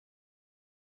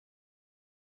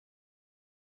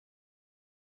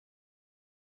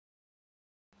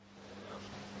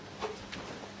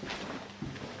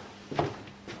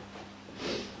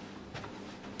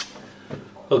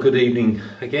Well, good evening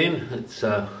again. It's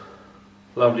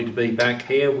lovely to be back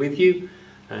here with you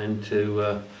and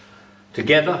to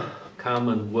together come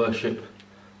and worship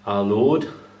our Lord,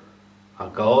 our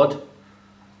God.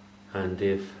 And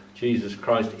if Jesus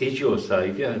Christ is your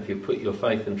Saviour, if you put your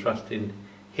faith and trust in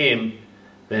Him,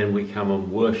 then we come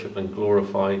and worship and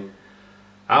glorify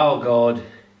our God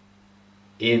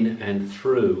in and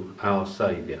through our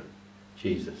Saviour,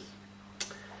 Jesus.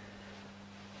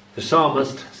 The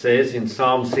psalmist says in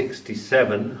Psalm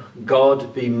 67,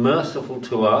 God be merciful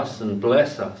to us and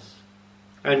bless us,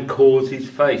 and cause his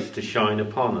face to shine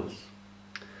upon us,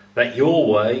 that your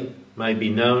way may be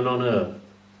known on earth,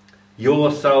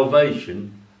 your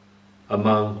salvation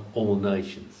among all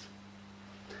nations.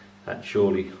 That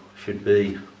surely should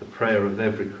be the prayer of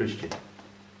every Christian.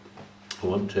 I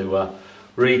want to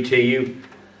read to you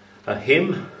a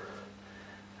hymn,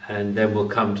 and then we'll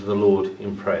come to the Lord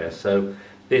in prayer. So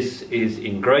this is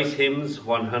in Grace Hymns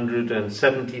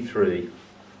 173.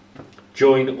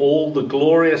 Join all the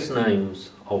glorious names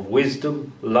of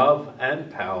wisdom, love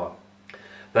and power,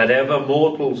 that ever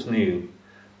mortals knew,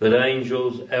 that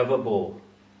angels ever bore.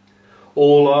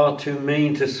 All are too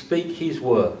mean to speak his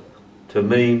worth, too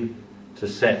mean to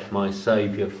set my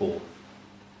Saviour forth.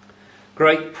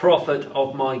 Great prophet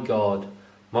of my God,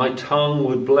 my tongue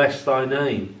would bless thy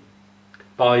name.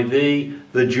 By thee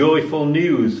the joyful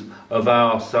news of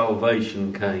our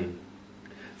salvation came.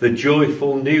 The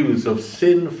joyful news of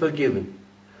sin forgiven,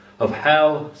 of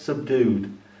hell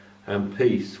subdued, and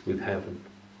peace with heaven.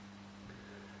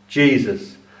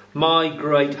 Jesus, my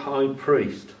great high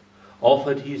priest,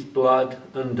 offered his blood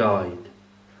and died.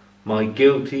 My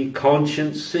guilty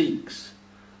conscience seeks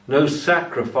no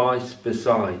sacrifice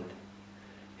beside.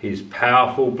 His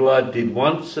powerful blood did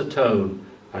once atone,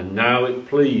 and now it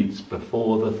pleads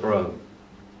before the throne.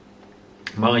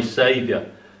 My Saviour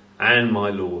and my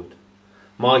Lord,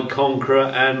 my Conqueror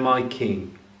and my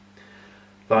King,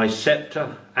 thy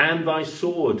sceptre and thy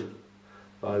sword,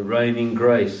 thy reigning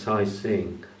grace I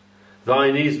sing.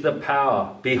 Thine is the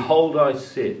power, behold I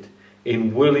sit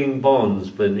in willing bonds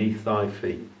beneath thy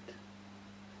feet.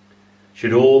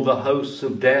 Should all the hosts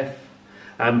of death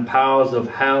and powers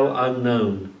of hell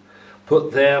unknown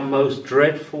put their most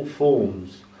dreadful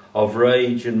forms of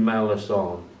rage and malice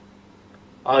on,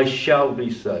 I shall be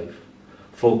safe,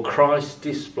 for Christ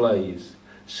displays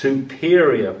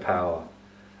superior power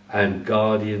and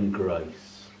guardian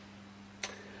grace.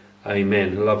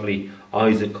 Amen. Lovely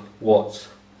Isaac Watts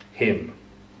hymn.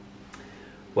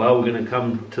 Well, we're going to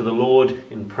come to the Lord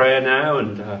in prayer now,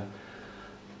 and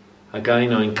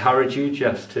again I encourage you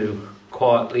just to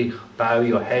quietly bow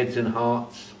your heads and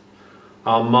hearts,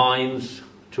 our minds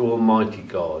to Almighty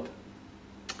God.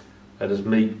 Let us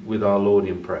meet with our Lord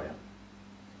in prayer.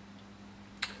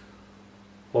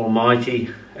 Almighty,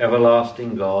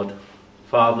 everlasting God,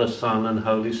 Father, Son and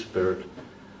Holy Spirit,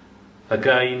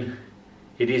 again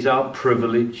it is our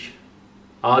privilege,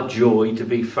 our joy to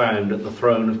be found at the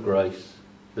throne of grace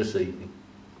this evening.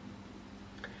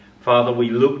 Father, we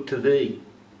look to thee.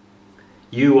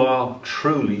 You are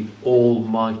truly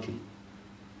almighty,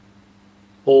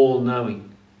 all-knowing.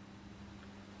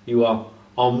 You are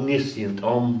omniscient,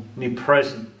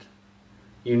 omnipresent.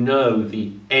 You know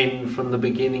the end from the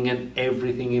beginning and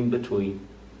everything in between.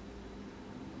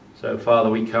 So,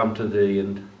 Father, we come to thee,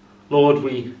 and Lord,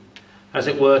 we, as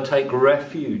it were, take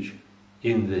refuge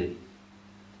in thee.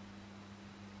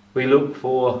 We look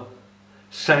for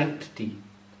sanctity,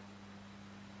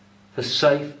 for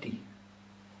safety.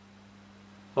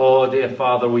 Oh, dear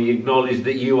Father, we acknowledge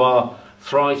that you are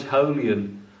thrice holy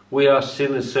and we are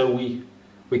sinners, so we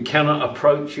cannot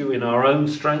approach you in our own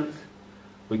strength.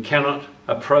 We cannot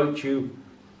approach you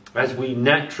as we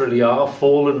naturally are,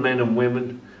 fallen men and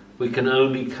women. We can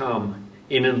only come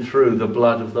in and through the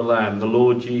blood of the Lamb, the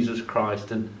Lord Jesus Christ.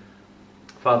 And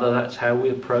Father, that's how we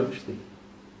approach thee.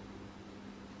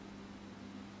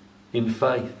 In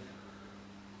faith.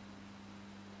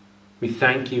 We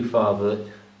thank you, Father, that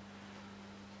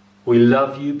we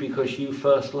love you because you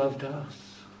first loved us.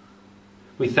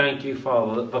 We thank you,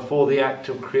 Father, that before the act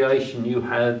of creation you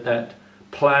had that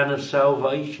plan of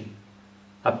salvation,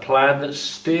 a plan that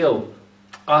still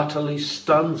utterly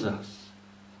stuns us,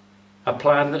 a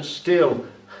plan that still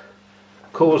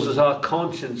causes our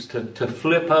conscience to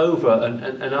flip over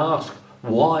and ask,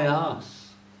 why us?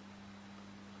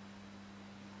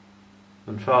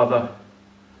 And Father,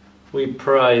 we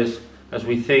pray as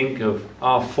we think of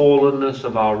our fallenness,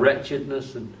 of our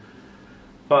wretchedness, and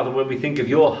Father, when we think of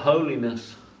your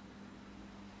holiness,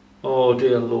 oh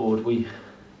dear Lord, we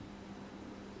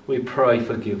pray,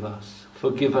 forgive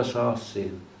us our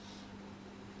sins.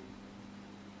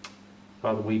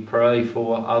 Father, we pray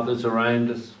for others around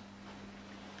us.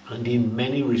 And in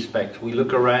many respects, we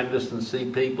look around us and see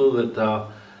people that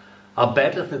are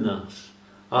better than us,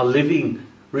 are living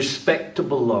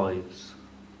respectable lives,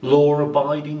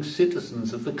 law-abiding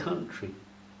citizens of the country.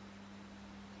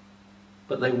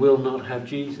 But they will not have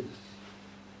Jesus.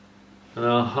 And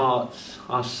our hearts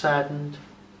are saddened,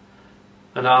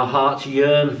 and our hearts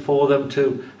yearn for them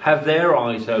to have their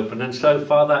eyes open. And so,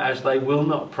 Father, as they will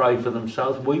not pray for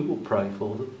themselves, we will pray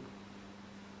for them.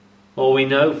 Or we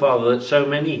know, Father, that so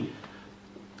many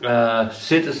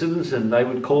citizens, and they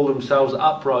would call themselves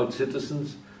upright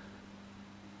citizens,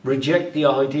 reject the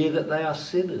idea that they are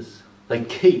sinners. They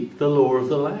keep the law of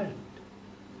the land.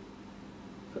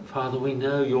 But Father, we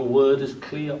know your word is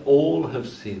clear. All have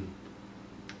sinned.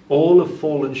 All have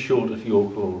fallen short of your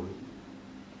glory.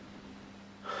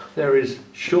 There is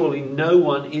surely no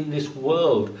one in this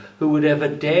world who would ever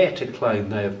dare to claim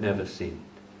they have never sinned.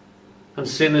 And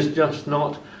sin is just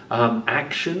not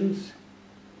actions,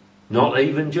 not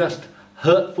even just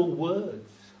hurtful words.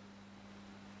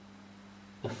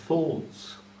 The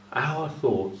thoughts, our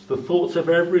thoughts, the thoughts of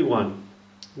everyone.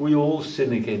 We all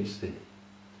sin against thee.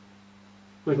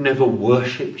 We've never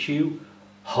worshipped you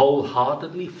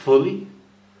wholeheartedly, fully.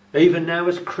 Even now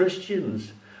as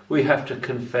Christians, we have to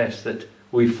confess that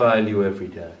we fail you every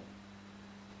day.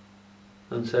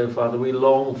 And so, Father, we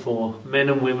long for men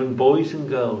and women, boys and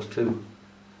girls, to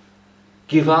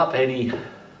give up any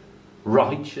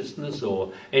righteousness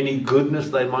or any goodness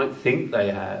they might think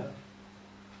they have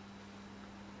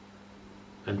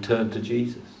and turn to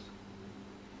Jesus.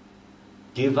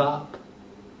 Give up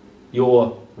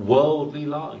your worldly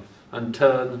life and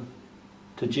turn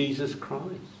to Jesus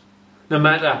Christ. No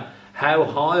matter how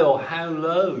high or how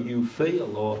low you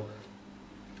feel, or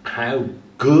how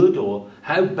good or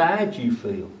how bad you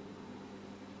feel,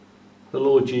 the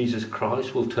Lord Jesus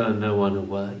Christ will turn no one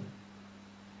away.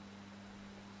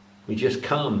 We just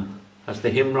come, as the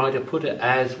hymn writer put it,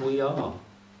 as we are.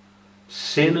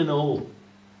 Sin and all,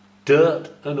 dirt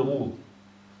and all.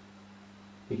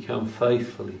 We come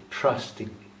faithfully,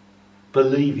 trusting,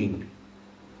 believing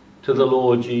to the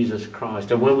Lord Jesus Christ.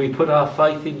 And when we put our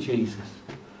faith in Jesus,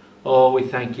 oh, we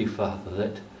thank you, Father,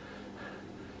 that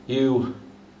you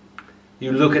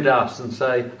look at us and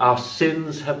say, our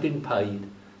sins have been paid,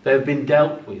 they have been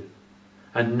dealt with,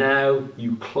 and now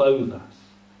you clothe us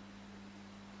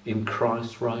in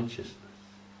Christ's righteousness.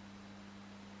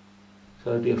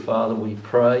 So, dear Father, we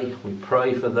pray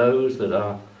for those that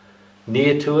are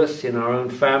near to us in our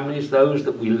own families, those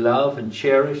that we love and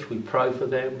cherish. We pray for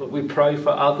them, but we pray for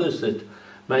others that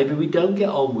maybe we don't get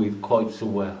on with quite so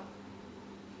well.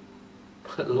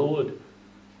 But Lord,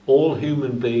 all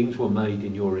human beings were made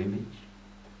in your image.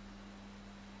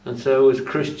 And so as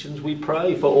Christians, we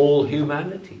pray for all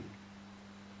humanity.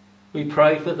 We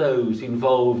pray for those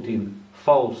involved in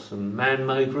false and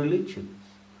man-made religions,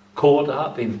 caught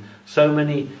up in so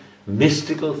many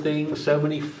mystical things, so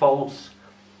many false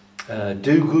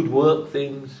do-good work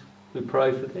things. We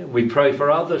pray for them. We pray for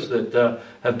others that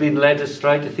have been led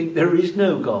astray to think there is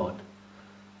no God,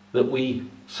 that we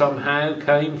somehow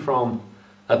came from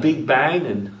a Big Bang,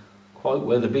 and quite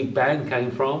where the Big Bang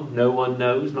came from, no one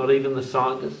knows, not even the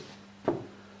scientists.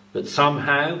 That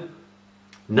somehow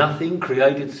nothing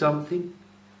created something.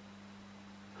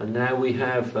 And now we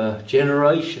have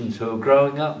generations who are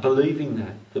growing up believing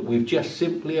that we've just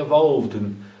simply evolved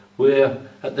and we're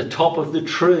at the top of the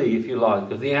tree, if you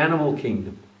like, of the animal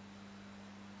kingdom.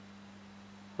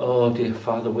 Oh, dear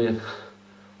Father,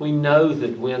 we know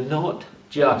that we're not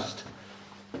just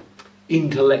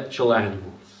intellectual animals.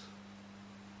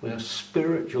 We are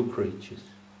spiritual creatures.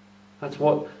 That's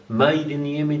what made in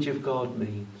the image of God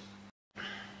means.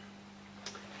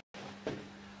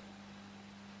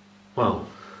 Well,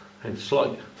 I had a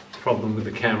slight problem with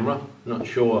the camera. Not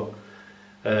sure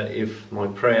if my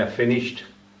prayer finished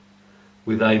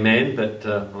with amen, but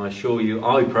I assure you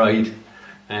I prayed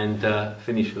and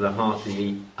finished with a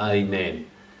hearty amen.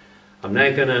 I'm now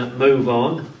going to move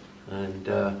on,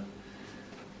 and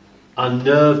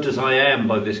unnerved as I am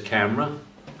by this camera,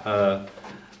 that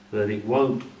it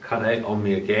won't cut out on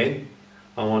me again,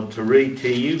 I want to read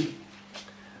to you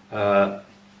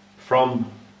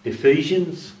from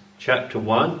Ephesians chapter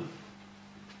 1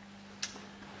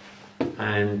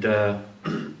 and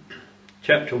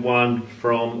chapter 1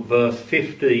 from verse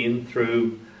 15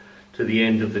 through to the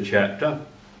end of the chapter.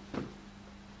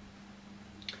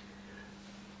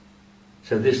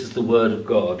 So this is the word of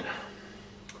God.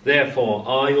 Therefore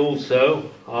I also,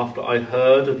 after I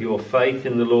heard of your faith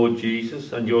in the Lord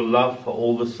Jesus and your love for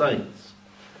all the saints,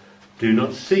 do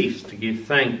not cease to give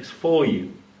thanks for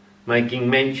you, making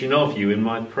mention of you in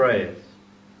my prayers,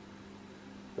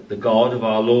 that the God of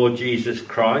our Lord Jesus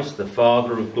Christ, the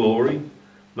Father of glory,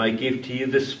 may give to you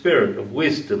the spirit of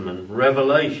wisdom and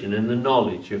revelation in the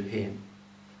knowledge of him.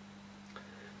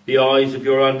 The eyes of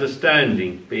your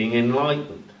understanding being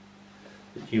enlightened,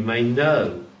 that you may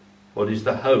know what is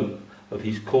the hope of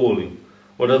his calling,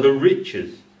 what are the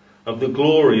riches of the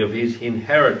glory of his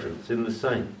inheritance in the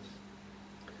saints,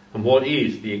 and what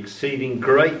is the exceeding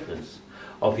greatness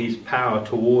of his power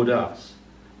toward us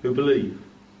who believe,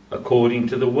 according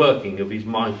to the working of his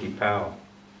mighty power,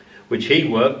 which he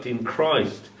worked in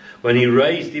Christ when he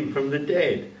raised him from the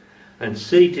dead and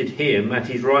seated him at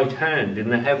his right hand in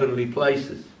the heavenly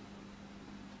places,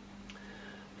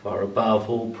 far above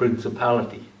all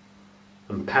principality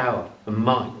and power and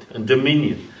might and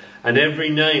dominion and every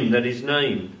name that is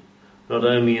named, not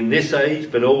only in this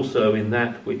age but also in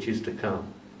that which is to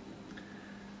come.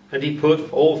 And he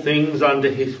put all things under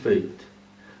his feet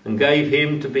and gave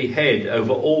him to be head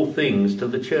over all things to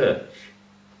the church,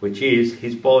 which is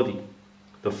his body,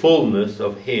 the fullness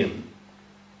of him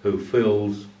who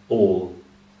fills all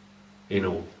in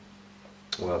all.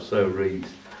 Well, so reads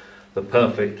the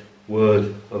perfect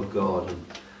Word of God. And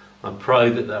I pray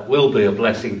that that will be a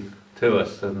blessing to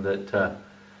us, and that the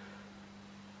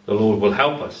Lord will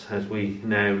help us as we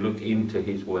now look into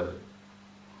his Word.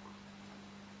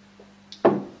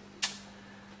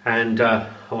 And I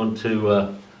want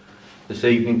to this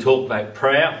evening talk about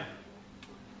prayer.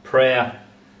 Prayer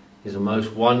is a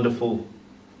most wonderful,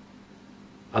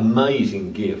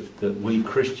 amazing gift that we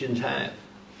Christians have.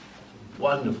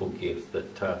 Wonderful gift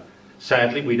that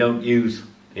sadly we don't use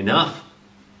enough,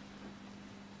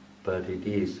 but it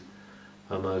is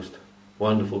a most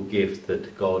wonderful gift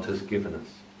that God has given us.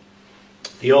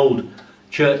 The old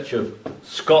Church of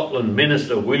Scotland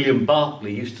minister William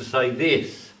Barclay used to say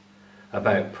this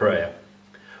about prayer: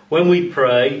 when we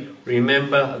pray,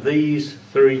 remember these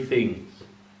three things: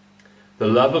 the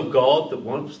love of God that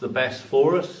wants the best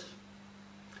for us,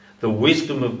 the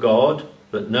wisdom of God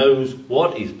that knows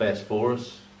what is best for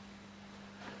us,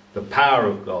 the power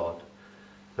of God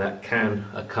that can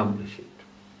accomplish it.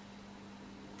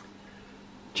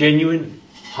 Genuine,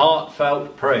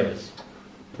 heartfelt prayers.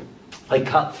 They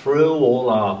cut through all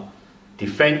our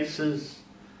defences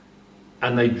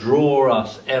and they draw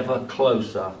us ever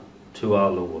closer to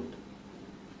our Lord.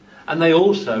 And they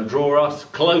also draw us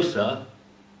closer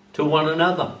to one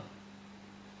another.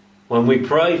 When we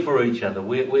pray for each other,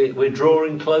 we're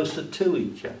drawing closer to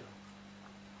each other.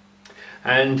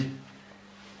 And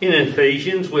in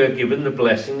Ephesians, we're given the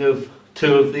blessing of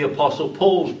two of the Apostle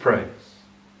Paul's prayers.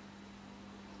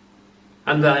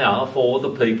 And they are for the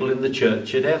people in the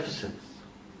church at Ephesus.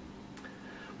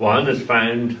 One is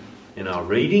found in our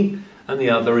reading, and the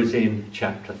other is in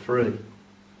chapter 3.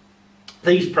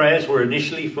 These prayers were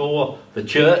initially for the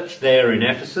church there in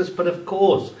Ephesus, but of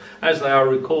course, as they are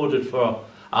recorded for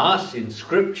us in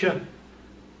Scripture,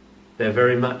 they're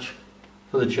very much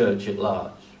for the church at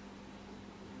large,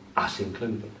 us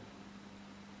included.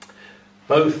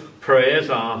 Both prayers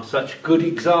are such good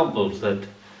examples that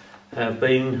have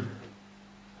been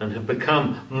and have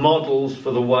become models for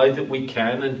the way that we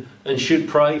can and should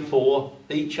pray for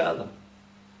each other.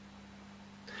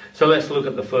 So let's look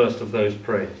at the first of those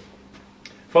prayers.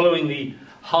 Following the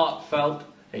heartfelt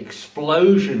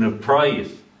explosion of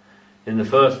praise in the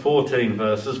first 14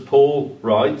 verses, Paul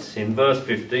writes in verse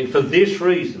 15, "For this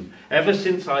reason, ever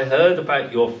since I heard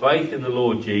about your faith in the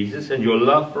Lord Jesus and your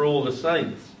love for all the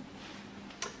saints,"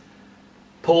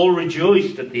 Paul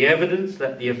rejoiced at the evidence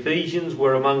that the Ephesians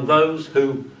were among those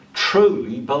who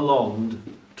truly belonged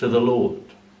to the Lord.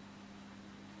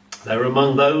 They were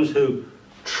among those who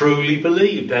truly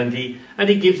believed, and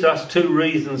he gives us two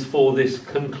reasons for this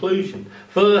conclusion.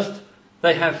 First,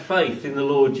 they have faith in the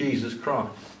Lord Jesus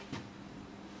Christ.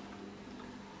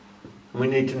 And we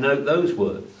need to note those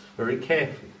words very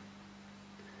carefully.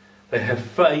 They have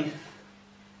faith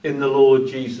in the Lord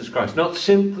Jesus Christ, not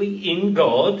simply in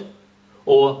God,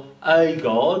 or a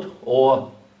God,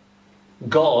 or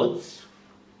gods,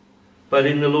 but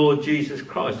in the Lord Jesus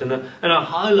Christ. And I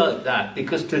highlight that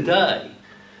because today,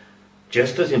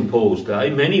 just as in Paul's day,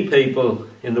 many people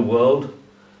in the world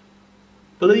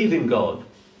believe in God,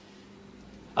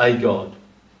 a God,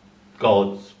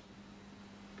 gods,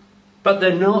 but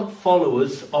they're not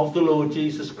followers of the Lord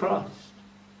Jesus Christ.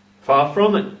 Far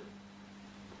from it.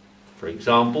 For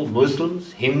example,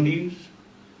 Muslims, Hindus,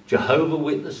 Jehovah's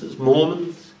Witnesses,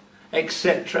 Mormons,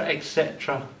 etc.,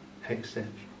 etc., etc.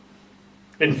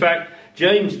 In fact,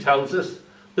 James tells us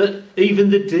that even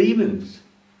the demons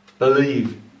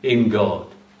believe in God.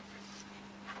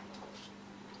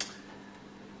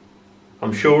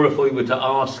 I'm sure if we were to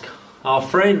ask our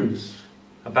friends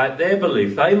about their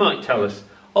belief. They might tell us,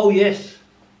 oh yes,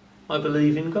 I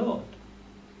believe in God.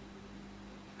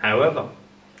 However,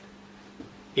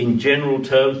 in general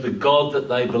terms, the God that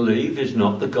they believe is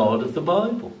not the God of the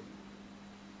Bible,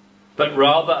 but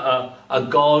rather a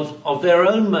God of their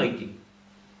own making,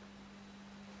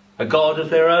 a God of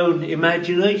their own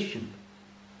imagination.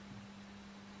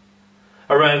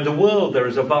 Around the world there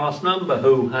is a vast number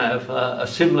who have a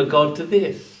similar God to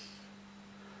this.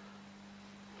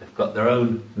 They've got their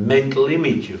own mental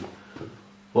image of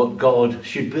what God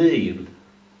should be and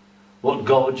what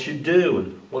God should do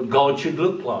and what God should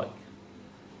look like,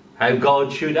 how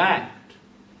God should act.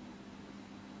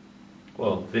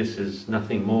 Well, this is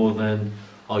nothing more than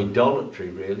idolatry,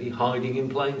 really, hiding in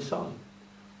plain sight.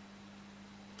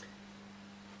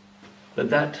 But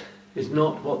that is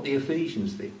not what the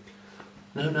Ephesians think.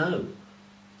 No.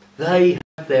 They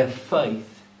have their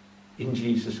faith in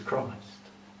Jesus Christ.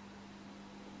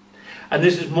 And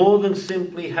this is more than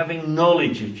simply having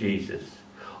knowledge of Jesus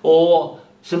or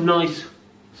some nice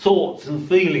thoughts and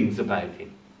feelings about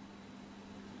him.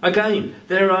 Again,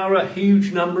 there are a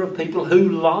huge number of people who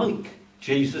like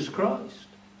Jesus Christ.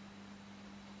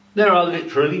 There are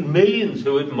literally millions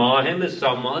who admire him as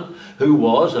someone who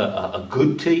was a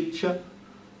good teacher,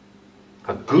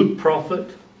 a good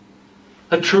prophet,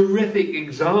 a terrific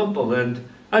example and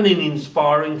an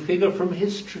inspiring figure from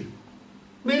history.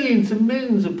 Millions and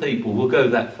millions of people will go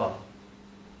that far.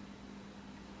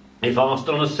 If asked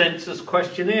on a census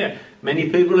questionnaire, many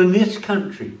people in this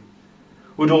country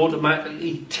would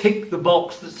automatically tick the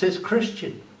box that says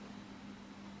Christian.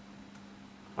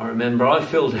 I remember I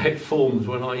filled out forms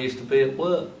when I used to be at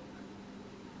work,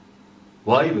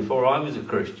 way before I was a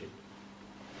Christian.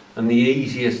 And the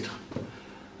easiest,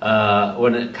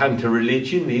 when it came to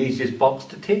religion, the easiest box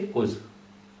to tick was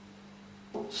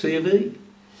C of E.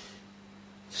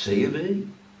 C of E.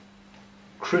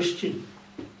 Christian.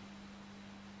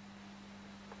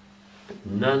 But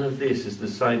none of this is the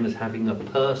same as having a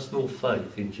personal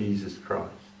faith in Jesus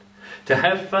Christ. To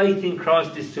have faith in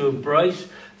Christ is to embrace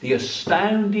the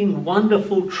astounding,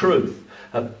 wonderful truth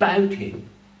about him,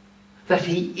 that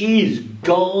he is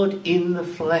God in the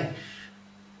flesh.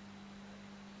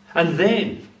 And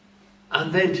then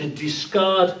to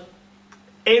discard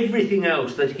everything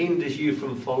else that hinders you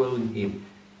from following him.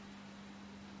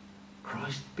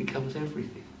 Christ becomes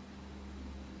everything.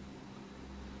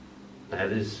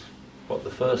 That is what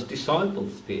the first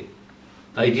disciples did.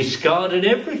 They discarded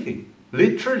everything,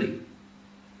 literally.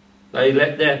 They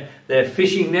let their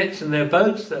fishing nets and their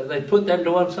boats, they put them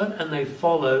to one side and they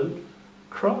followed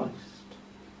Christ.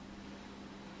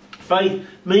 Faith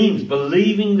means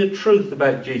believing the truth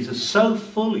about Jesus so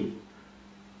fully,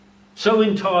 so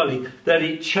entirely, that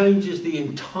it changes the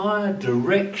entire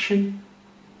direction,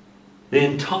 the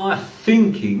entire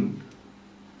thinking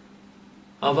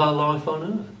of our life on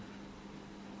earth.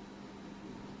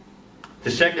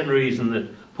 The second reason that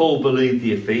Paul believed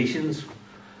the Ephesians,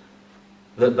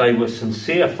 that they were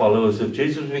sincere followers of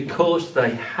Jesus, was because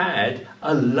they had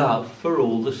a love for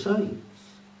all the saints.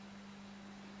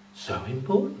 So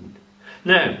important.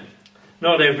 Now,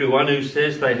 not everyone who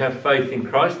says they have faith in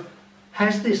Christ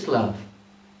has this love.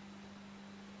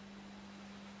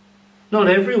 Not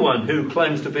everyone who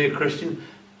claims to be a Christian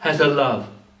has a love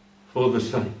for the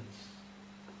saints.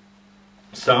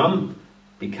 Some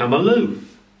become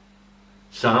aloof.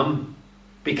 Some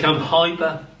become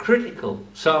hypercritical.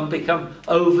 Some become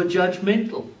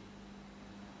over-judgmental.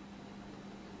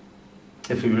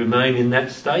 If we remain in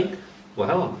that state,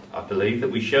 well, I believe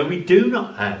that we show we do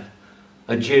not have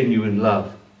a genuine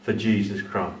love for Jesus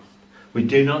Christ. We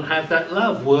do not have that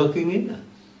love working in us.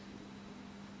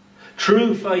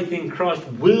 True faith in Christ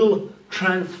will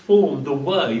transform the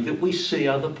way that we see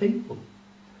other people.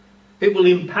 It will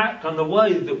impact on the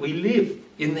way that we live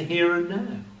in the here and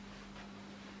now.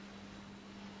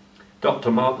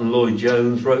 Dr. Martin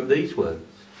Lloyd-Jones wrote these words: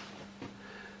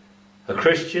 "A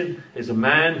Christian is a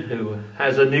man who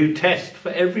has a new test for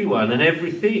everyone and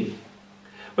everything.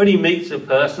 When he meets a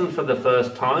person for the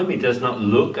first time, he does not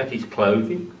look at his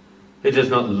clothing. He does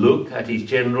not look at his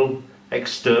general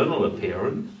external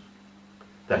appearance.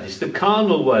 That is the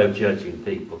carnal way of judging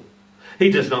people. He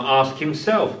does not ask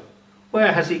himself,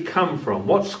 where has he come from?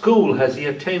 What school has he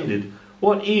attended?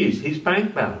 What is his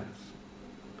bank balance?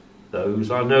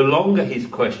 Those are no longer his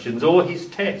questions or his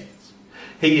tests.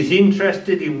 He is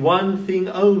interested in one thing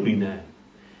only now.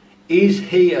 Is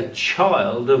he a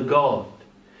child of God?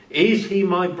 Is he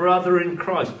my brother in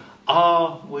Christ?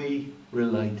 Are we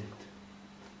related?"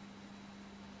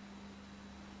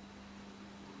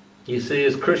 You see,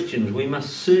 as Christians, we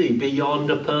must see beyond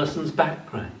a person's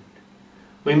background.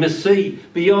 We must see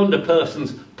beyond a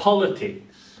person's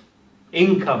politics,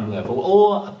 income level,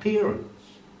 or appearance.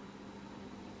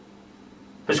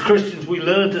 As Christians, we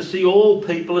learn to see all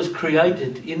people as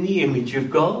created in the image of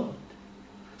God.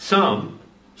 Some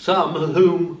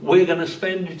whom we're going to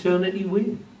spend eternity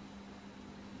with.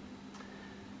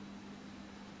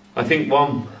 I think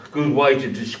one good way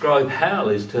to describe hell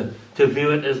is to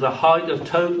view it as the height of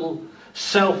total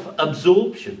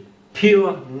self-absorption,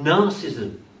 pure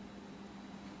narcissism.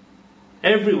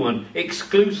 Everyone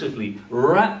exclusively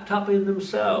wrapped up in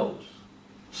themselves.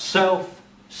 Self,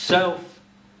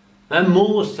 and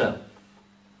more self.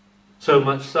 So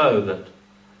much so that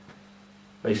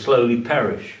they slowly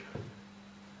perish.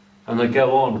 And they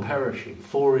go on perishing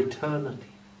for eternity.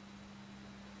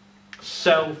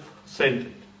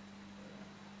 Self-centered.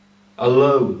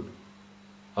 Alone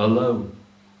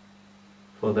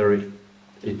for their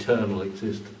eternal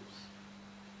existence.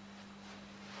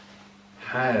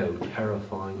 How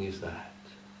terrifying is that?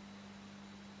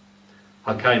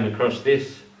 I came across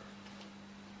this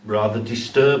rather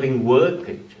disturbing word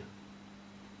picture.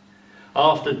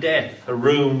 After death, a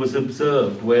room was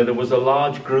observed where there was a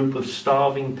large group of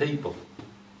starving people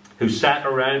who sat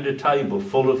around a table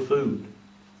full of food.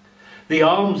 The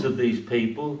arms of these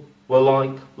people were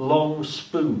like long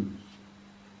spoons.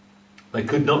 They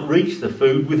could not reach the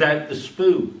food without the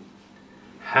spoon.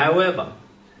 However,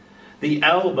 the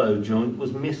elbow joint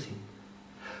was missing.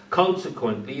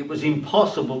 Consequently, it was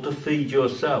impossible to feed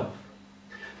yourself.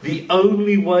 The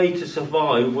only way to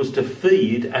survive was to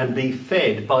feed and be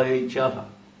fed by each other.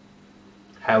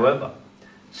 However,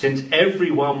 since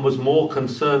everyone was more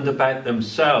concerned about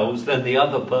themselves than the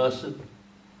other person,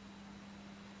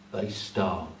 they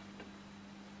starved.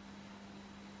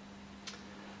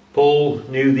 Paul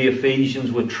knew the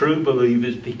Ephesians were true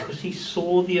believers because he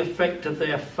saw the effect of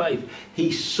their faith.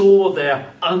 He saw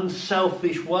their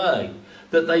unselfish way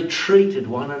that they treated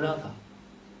one another.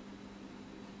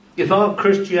 If our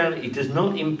Christianity does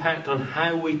not impact on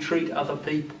how we treat other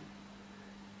people,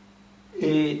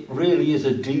 it really is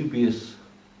a dubious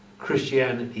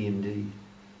Christianity indeed.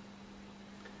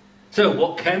 So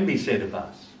what can be said of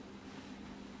us?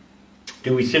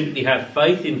 Do we simply have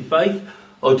faith in faith,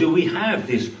 or do we have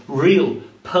this real,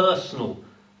 personal,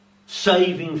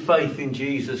 saving faith in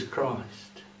Jesus Christ?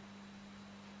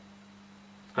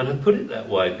 And I put it that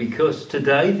way because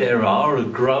today there are a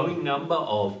growing number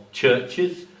of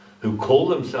churches who call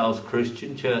themselves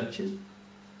Christian churches,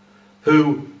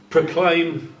 who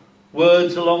proclaim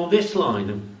words along this line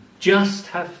of just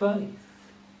have faith,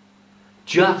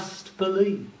 just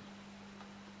believe.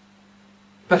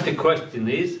 But the question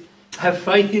is, have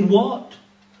faith in what?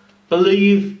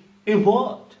 Believe in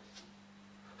what?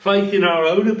 Faith in our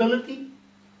own ability?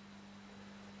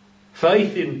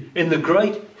 Faith in the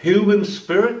great human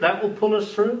spirit that will pull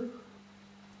us through?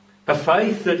 A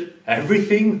faith that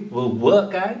everything will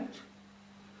work out?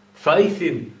 Faith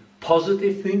in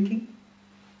positive thinking?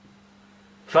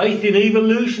 Faith in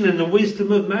evolution and the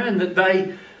wisdom of man, that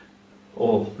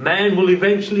man will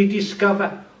eventually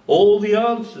discover all the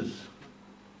answers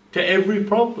to every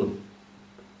problem?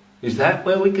 Is that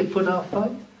where we could put our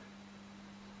faith?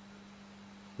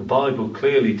 The Bible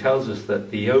clearly tells us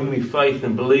that the only faith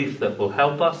and belief that will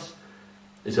help us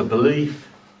is a belief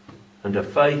and a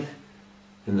faith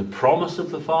in the promise of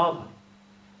the Father,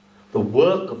 the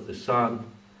work of the Son,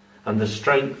 and the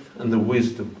strength and the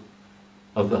wisdom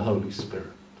of the Holy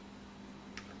Spirit.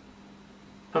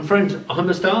 And friends, I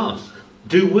must ask,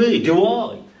 do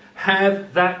I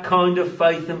have that kind of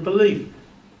faith and belief?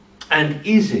 And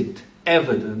is it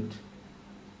evident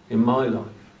in my life?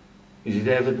 Is it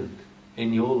evident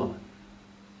in your life?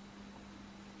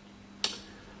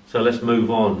 So let's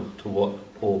move on to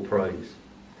what Paul prays.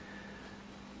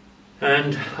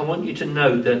 And I want you to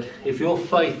note that if your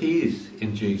faith is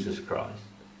in Jesus Christ,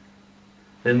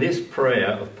 then this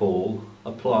prayer of Paul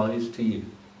applies to you.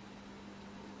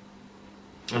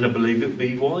 And I believe it would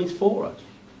be wise for us.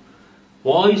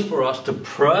 Wise for us to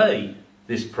pray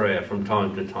this prayer from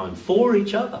time to time for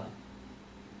each other.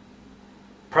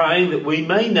 Praying that we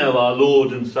may know our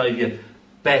Lord and Saviour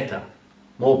better,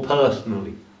 more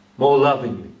personally, more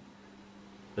lovingly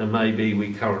than maybe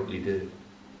we currently do.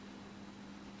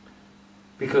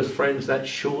 Because, friends, that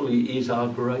surely is our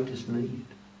greatest need.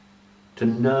 To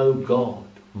know God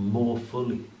more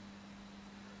fully.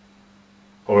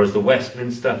 Or as the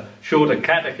Westminster Shorter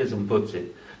Catechism puts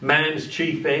it, man's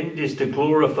chief end is to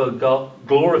glorify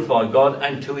God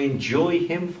and to enjoy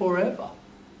Him forever.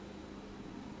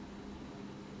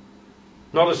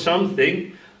 Not as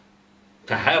something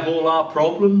to have all our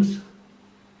problems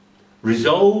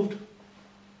resolved,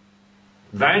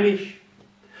 vanish,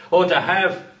 or to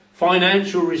have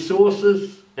financial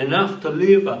resources enough to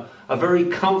live a very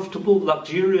comfortable,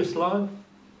 luxurious life.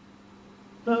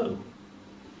 No.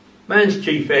 Man's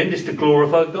chief end is to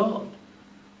glorify God.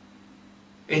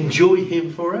 Enjoy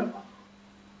Him forever.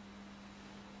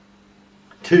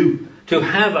 To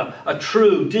have a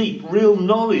true, deep, real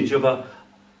knowledge of a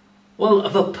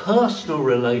personal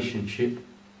relationship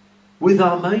with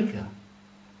our Maker,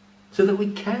 so that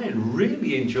we can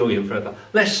really enjoy Him forever.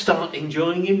 Let's start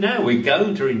enjoying Him now. We're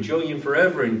going to enjoy Him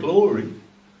forever in glory.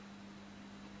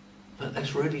 But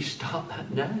let's really start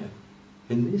that now,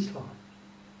 in this life.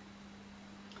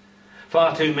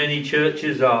 Far too many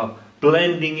churches are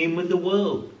blending in with the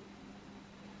world,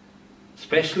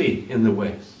 especially in the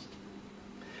West.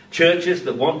 Churches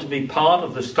that want to be part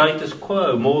of the status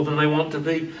quo more than they want to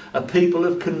be a people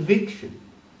of conviction.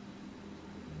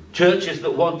 Churches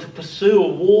that want to pursue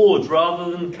awards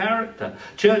rather than character.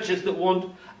 Churches that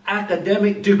want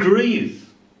academic degrees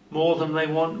more than they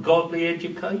want godly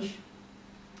education.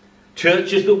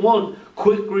 Churches that want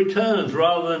quick returns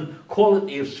rather than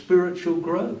quality of spiritual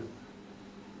growth.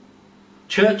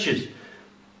 Churches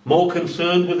more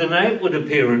concerned with an outward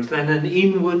appearance than an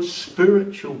inward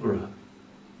spiritual growth.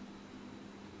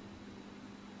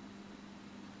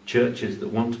 Churches that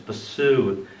want to pursue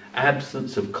an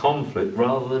absence of conflict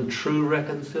rather than true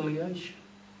reconciliation.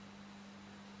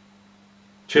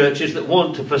 Churches that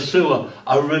want to pursue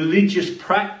a religious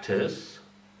practice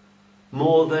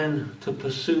more than to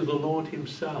pursue the Lord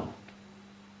Himself.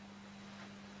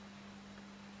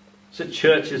 So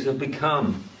churches have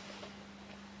become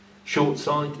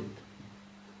short-sighted.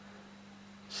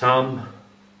 Some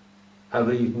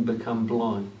have even become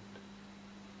blind.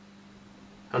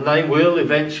 And they will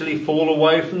eventually fall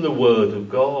away from the Word of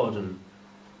God. And,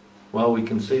 well, we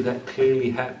can see that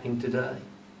clearly happening today.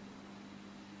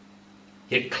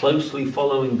 Yet closely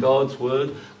following God's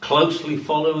Word, closely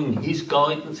following His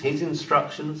guidance, His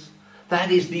instructions,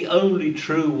 that is the only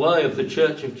true way of the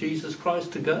Church of Jesus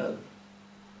Christ to go.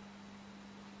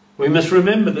 We must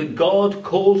remember that God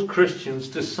calls Christians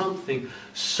to something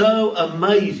so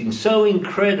amazing, so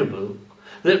incredible,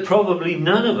 that probably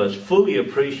none of us fully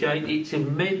appreciate its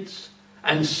immense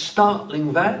and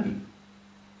startling value.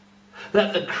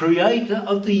 That the Creator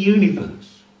of the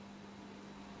universe,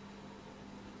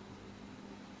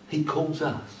 He calls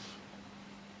us.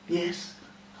 Yes,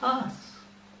 us.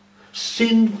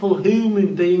 Sinful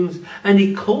human beings, and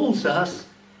He calls us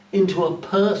into a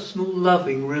personal,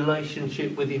 loving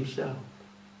relationship with Himself.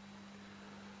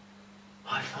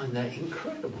 I find that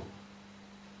incredible.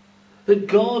 That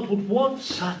God would want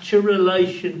such a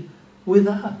relation with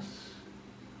us,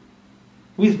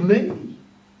 with me.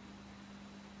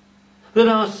 That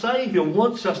our Saviour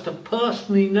wants us to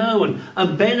personally know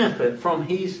and benefit from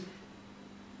His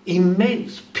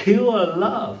immense, pure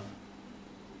love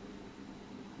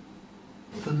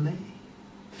for me,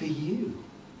 for you.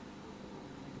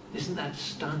 Isn't that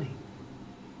stunning?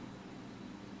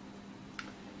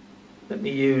 Let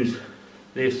me use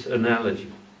this analogy.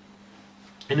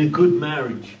 In a good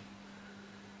marriage,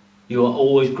 you are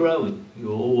always growing,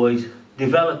 you are always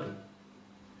developing.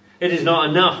 It is not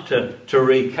enough to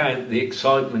recount the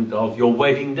excitement of your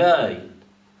wedding day.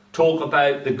 Talk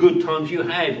about the good times you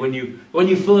had when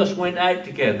you first went out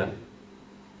together.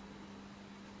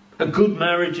 A good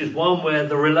marriage is one where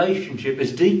the relationship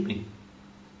is deepening.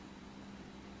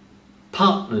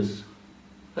 Partners,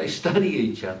 they study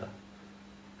each other.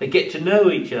 They get to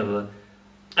know each other.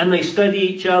 And they study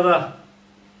each other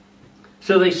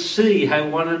so they see how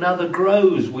one another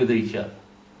grows with each other.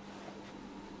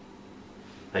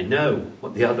 They know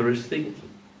what the other is thinking.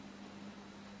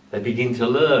 They begin to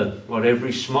learn what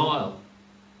every smile,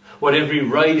 what every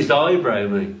raised eyebrow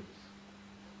means.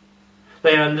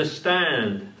 They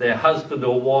understand their husband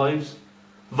or wife's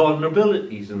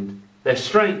vulnerabilities and their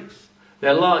strengths,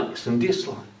 their likes and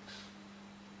dislikes.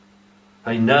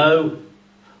 They know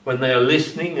when they are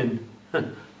listening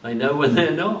and they know when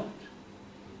they're not.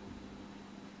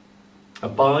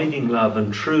 Abiding love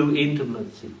and true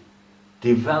intimacy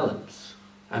develops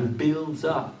and builds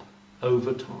up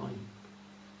over time.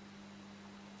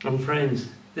 And friends,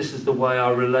 this is the way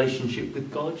our relationship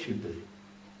with God should be.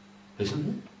 Isn't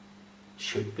it?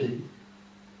 Should be.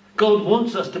 God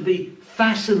wants us to be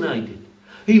fascinated.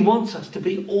 He wants us to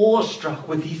be awestruck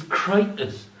with His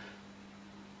greatness.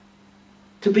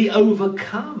 To be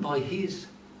overcome by His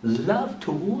love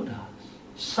toward us.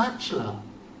 Such love.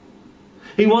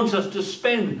 He wants us to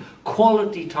spend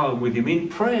quality time with Him in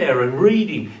prayer and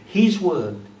reading His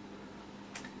Word.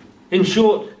 In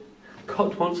short,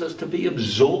 God wants us to be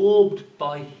absorbed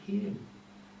by Him.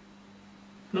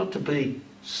 Not to be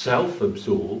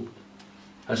self-absorbed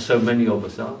as so many of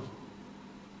us are.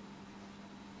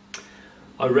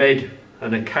 I read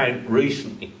an account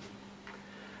recently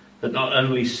that not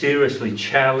only seriously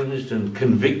challenged and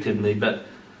convicted me, but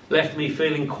left me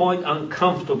feeling quite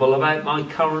uncomfortable about my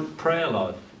current prayer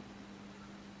life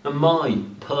and my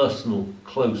personal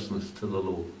closeness to the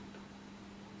Lord.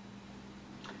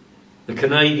 The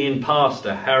Canadian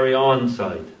pastor, Harry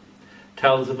Ironside,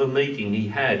 tells of a meeting he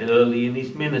had early in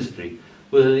his ministry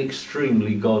with an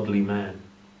extremely godly man.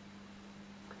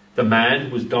 The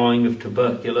man was dying of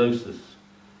tuberculosis,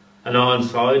 and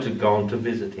Ironside had gone to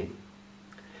visit him.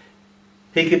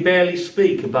 He could barely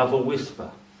speak above a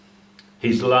whisper.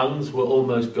 His lungs were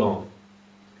almost gone.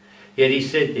 Yet he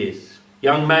said this,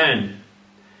 "Young man,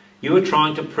 you are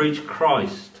trying to preach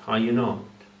Christ, are you not?"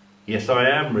 "Yes, I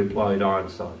am," replied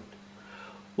Ironside.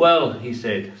 "Well," he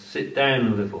said, "sit down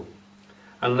a little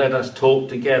and let us talk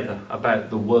together about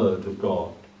the Word of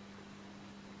God."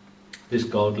 This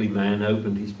godly man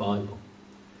opened his Bible,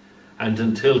 and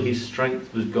until his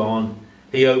strength was gone,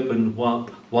 he opened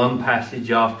one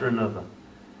passage after another,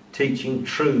 teaching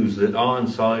truths that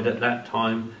Ironside at that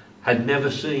time had never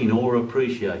seen or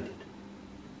appreciated.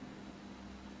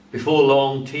 Before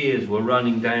long, tears were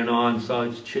running down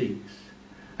Ironside's cheeks,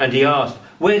 and he asked,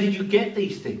 "Where did you get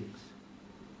these things?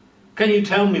 Can you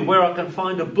tell me where I can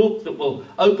find a book that will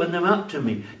open them up to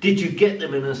me? Did you get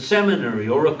them in a seminary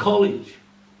or a college?"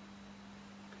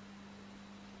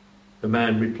 The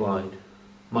man replied,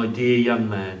 "My dear young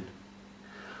man,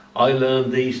 I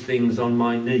learned these things on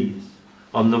my knees,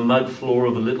 on the mud floor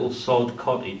of a little sod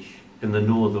cottage in the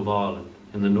north of Ireland.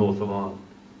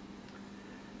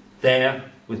 There,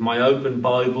 with my open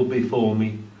Bible before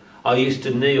me, I used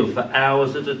to kneel for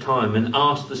hours at a time and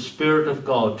ask the Spirit of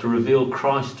God to reveal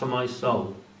Christ to my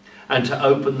soul and to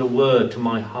open the Word to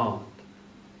my heart.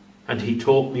 And he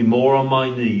taught me more on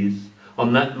my knees,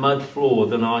 on that mud floor,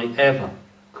 than I ever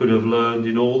could have learned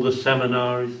in all the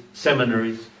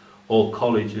seminaries or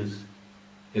colleges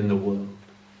in the world."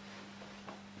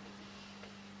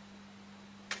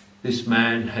 This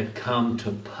man had come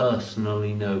to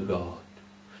personally know God.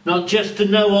 Not just to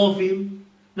know of him,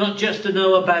 not just to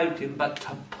know about him, but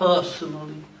to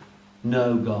personally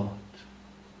know God.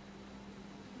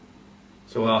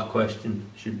 So our question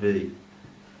should be,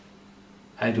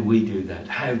 how do we do that?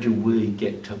 How do we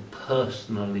get to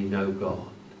personally know God?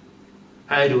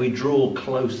 How do we draw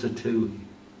closer to him?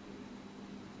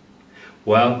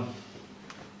 Well,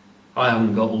 I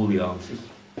haven't got all the answers.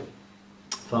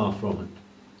 Far from it.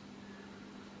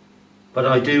 But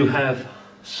I do have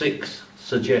 6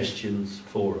 suggestions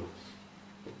for us.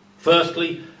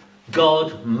 Firstly,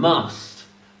 God must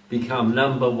become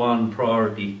number 1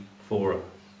 priority for us.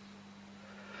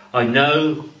 I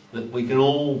know that we can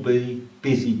all be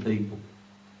busy people,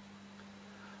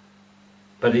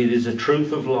 but it is a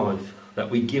truth of life that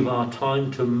we give our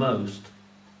time to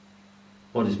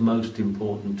what is most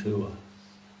important to us.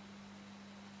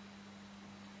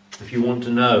 If you want to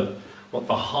know what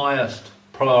the highest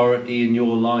priority in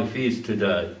your life is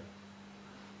today,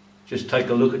 just take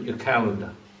a look at your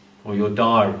calendar or your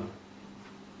diary.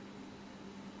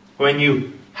 When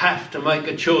you have to make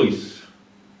a choice,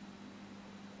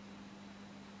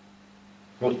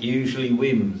 what usually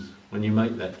wins when you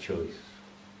make that choice?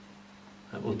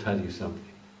 That will tell you something.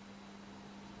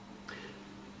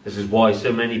 This is why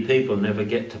so many people never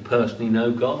get to personally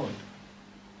know God.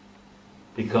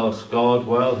 Because God,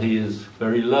 well, he is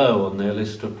very low on their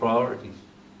list of priorities.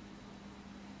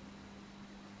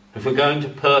 If we're going to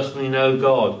personally know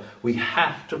God, we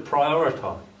have to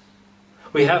prioritise.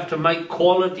 We have to make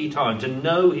quality time to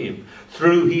know him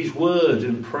through his word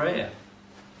and prayer.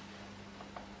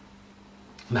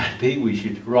 Maybe we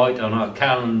should write on our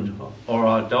calendar or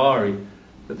our diary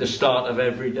at the start of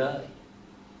every day,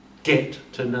 get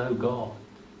to know God.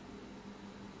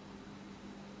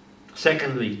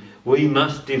 Secondly, we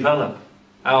must develop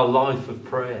our life of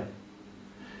prayer.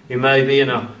 You may be in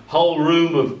a whole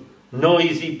room of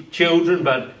noisy children,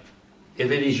 but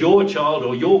if it is your child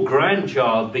or your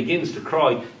grandchild begins to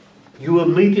cry, you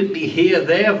immediately hear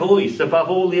their voice above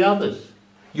all the others.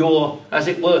 You're, as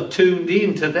it were, tuned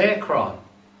in to their cry.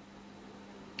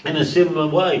 In a similar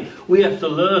way, we have to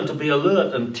learn to be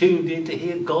alert and tuned in to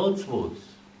hear God's voice.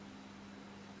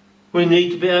 We need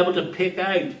to be able to pick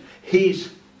out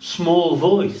his small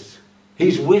voice,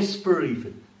 his whisper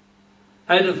even,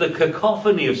 out of the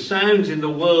cacophony of sounds in the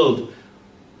world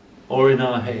or in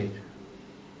our head.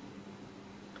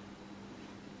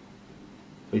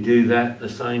 We do that the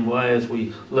same way as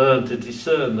we learn to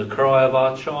discern the cry of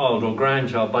our child or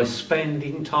grandchild, by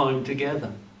spending time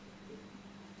together,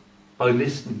 by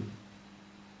listening,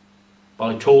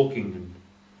 by talking and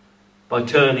by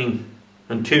turning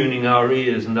and tuning our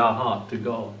ears and our heart to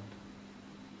God.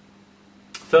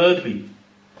 Thirdly,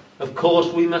 of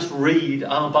course, we must read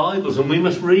our Bibles, and we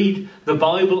must read the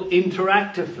Bible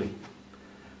interactively.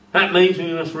 That means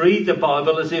we must read the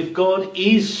Bible as if God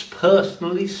is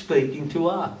personally speaking to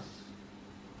us.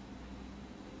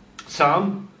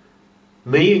 Some,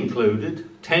 me included,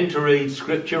 tend to read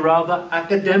Scripture rather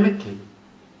academically,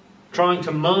 trying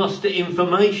to master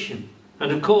information.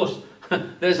 And of course,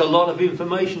 there's a lot of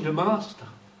information to master.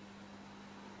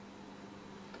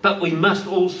 But we must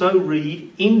also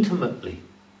read intimately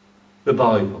the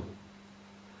Bible.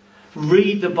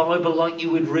 Read the Bible like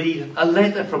you would read a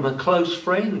letter from a close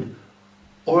friend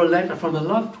or a letter from a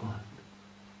loved one.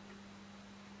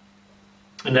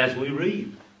 And as we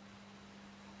read,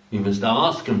 we must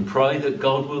ask and pray that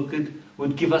God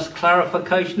would give us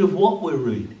clarification of what we're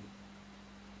reading.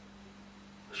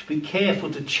 We should be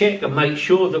careful to check and make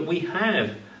sure that we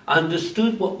have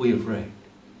understood what we have read.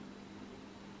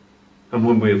 And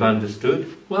when we have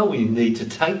understood, well, we need to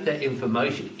take that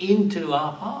information into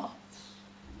our hearts.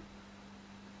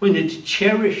 We need to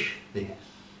cherish this.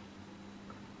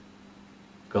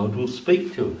 God will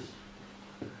speak to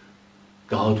us.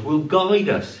 God will guide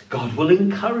us. God will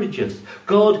encourage us.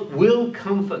 God will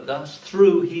comfort us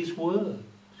through His Word.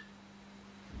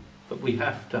 But we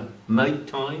have to make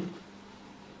time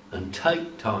and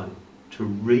take time to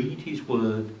read His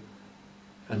Word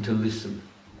and to listen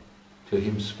to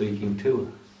Him speaking to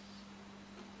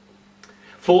us.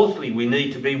 Fourthly, we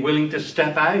need to be willing to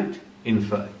step out in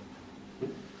faith.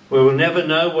 We will never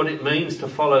know what it means to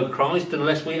follow Christ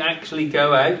unless we actually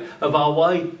go out of our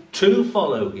way to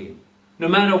follow Him, no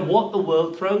matter what the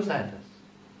world throws at us.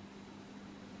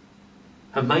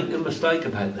 And make no mistake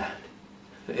about that.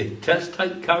 It does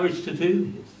take courage to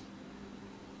do this.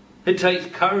 It takes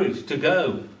courage to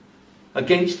go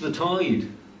against the tide,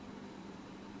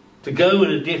 to go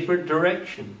in a different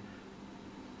direction.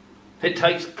 It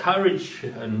takes courage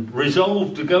and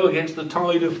resolve to go against the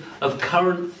tide of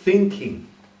current thinking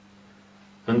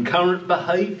and current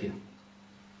behaviour.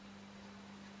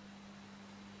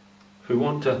 If we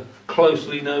want to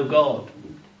closely know God,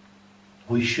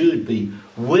 we should be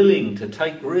willing to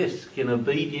take risk in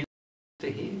obedience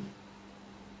to Him.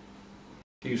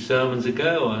 A few sermons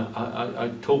ago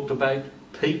I talked about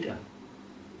Peter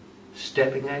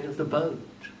stepping out of the boat.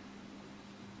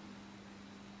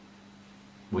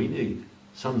 We need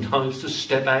sometimes to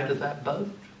step out of that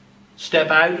boat, step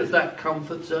out of that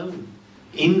comfort zone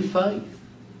in faith.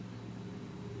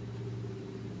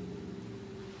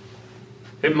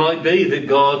 It might be that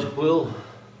God will,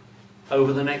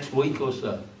 over the next week or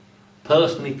so,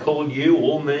 personally call you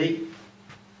or me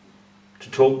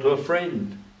to talk to a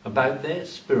friend about their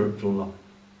spiritual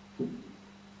life,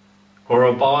 or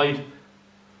abide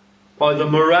by the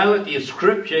morality of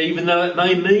Scripture, even though it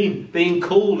may mean being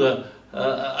called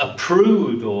a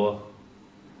prude or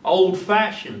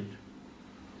old-fashioned,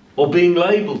 or being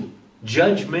labelled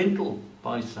judgmental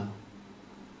by some.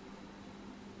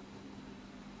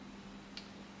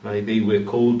 Maybe we're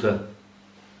called to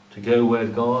go where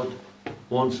God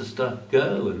wants us to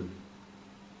go and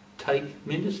take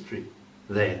ministry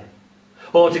there.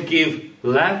 Or to give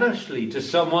lavishly to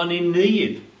someone in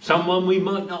need, someone we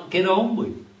might not get on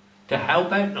with, to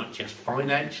help out not just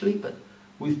financially but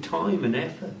with time and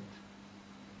effort.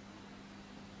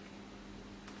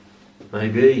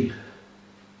 Maybe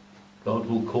God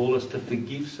will call us to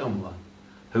forgive someone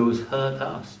who has hurt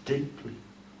us deeply.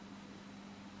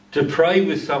 To pray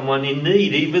with someone in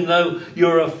need, even though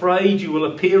you're afraid you will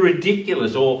appear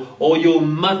ridiculous or you'll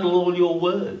muddle all your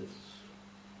words.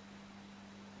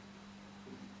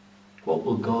 What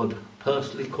will God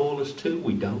personally call us to?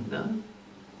 We don't know.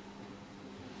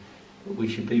 But we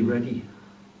should be ready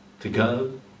to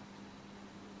go,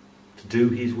 to do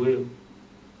His will.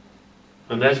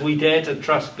 And as we dare to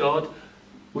trust God,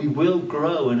 we will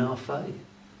grow in our faith.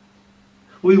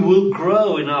 We will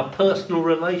grow in our personal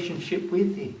relationship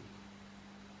with Him.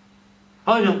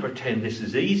 I don't pretend this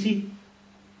is easy.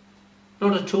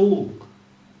 Not at all.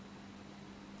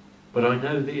 But I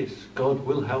know this, God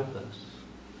will help us.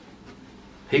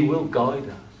 He will guide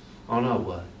us on our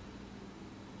way.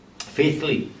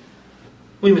 Fifthly,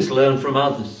 we must learn from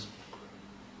others.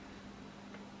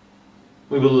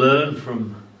 We will learn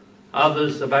from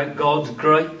others about God's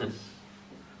greatness.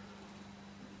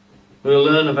 We'll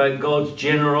learn about God's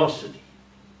generosity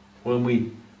when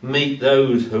we meet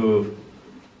those who have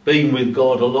been with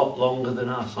God a lot longer than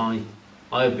us. I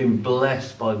have been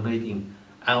blessed by meeting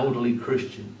elderly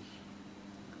Christians.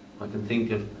 I can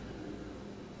think of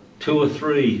 2 or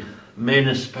 3 men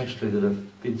especially that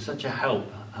have been such a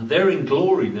help. And they're in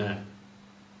glory now.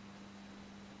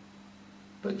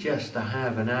 But just to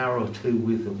have an hour or two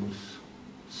with them was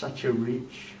such a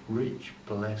rich, rich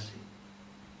blessing.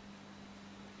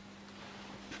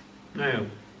 Now,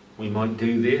 we might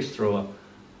do this through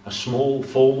a small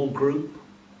formal group,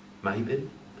 maybe.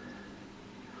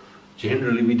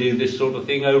 Generally we do this sort of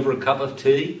thing over a cup of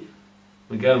tea.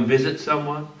 We go and visit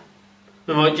someone.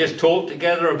 We might just talk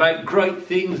together about great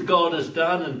things God has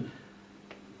done,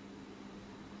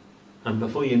 and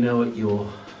before you know it,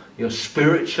 you're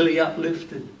spiritually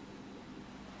uplifted.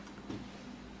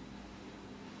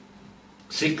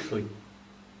 Sixthly,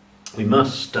 we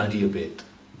must study a bit.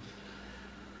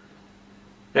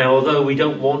 Now, although we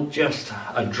don't want just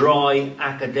a dry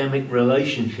academic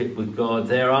relationship with God,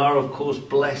 there are, of course,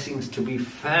 blessings to be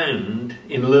found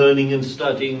in learning and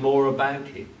studying more about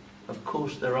Him. Of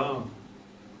course there are.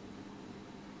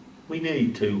 We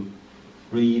need to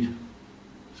read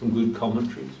some good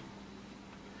commentaries.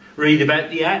 Read about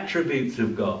the attributes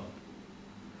of God.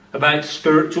 About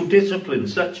spiritual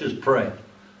disciplines such as prayer,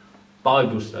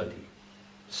 Bible study,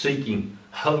 seeking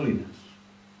holiness.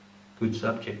 Good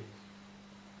subject.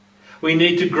 We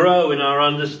need to grow in our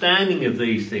understanding of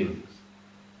these things.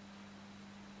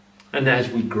 And as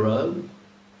we grow,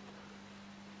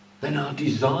 then our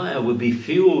desire will be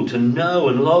fueled to know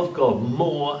and love God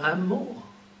more and more.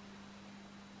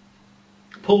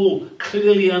 Paul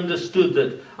clearly understood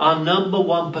that our number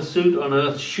one pursuit on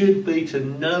earth should be to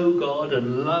know God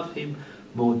and love Him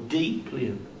more deeply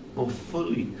and more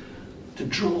fully, to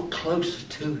draw closer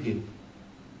to Him.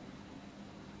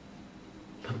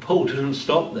 And Paul didn't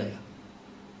stop there.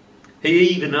 He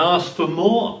even asked for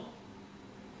more,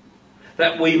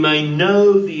 that we may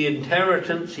know the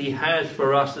inheritance He has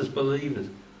for us as believers.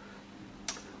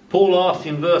 Paul asked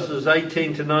in verses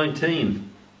 18 to 19,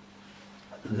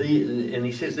 and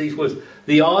he says these words,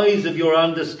 the eyes of your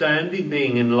understanding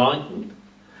being enlightened,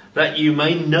 that you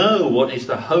may know what is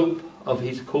the hope of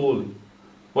His calling,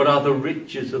 what are the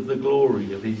riches of the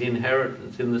glory of His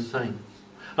inheritance in the saints,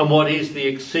 and what is the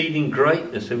exceeding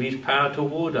greatness of His power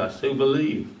toward us who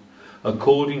believe,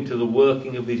 according to the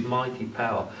working of His mighty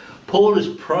power. Paul is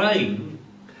praying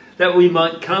that we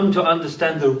might come to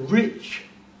understand the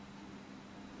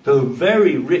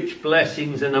very rich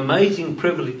blessings and amazing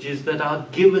privileges that are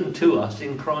given to us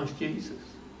in Christ Jesus.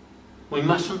 We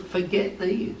mustn't forget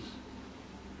these.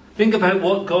 Think about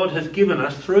what God has given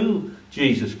us through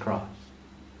Jesus Christ.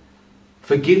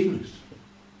 Forgiveness.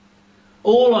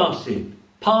 All our sin,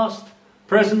 past,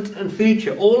 present and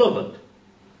future, all of it.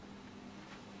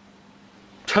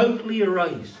 Totally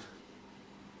erased.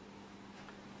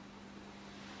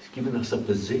 He's given us a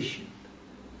position.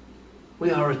 We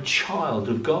are a child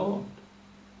of God.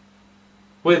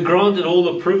 We're granted all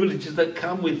the privileges that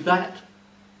come with that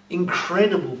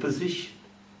incredible position.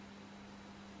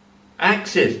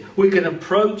 Access. We can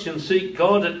approach and seek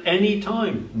God at any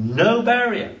time. No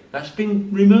barrier. That's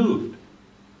been removed.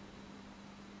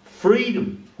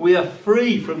 Freedom. We are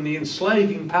free from the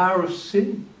enslaving power of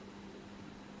sin.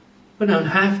 We don't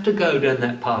have to go down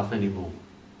that path anymore.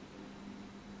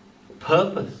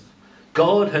 Purpose.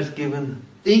 God has given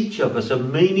each of us a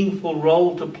meaningful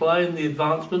role to play in the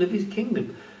advancement of His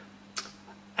kingdom.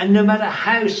 And no matter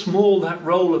how small that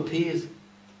role appears,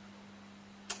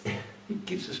 it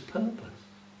gives us purpose.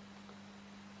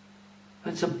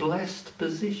 It's a blessed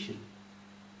position.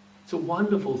 It's a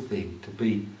wonderful thing to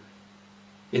be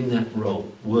in that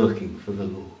role, working for the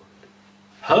Lord.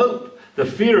 Hope. The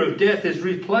fear of death is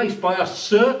replaced by a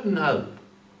certain hope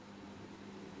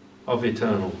of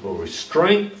eternal glory.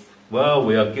 Strength. Well,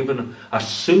 we are given a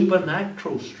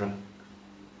supernatural strength.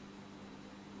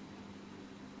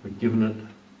 We're given it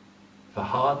for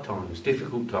hard times,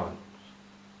 difficult times.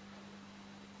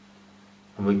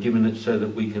 And we're given it so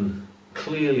that we can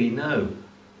clearly know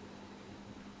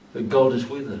that God is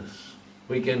with us.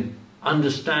 We can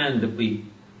understand that we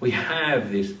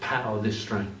have this power, this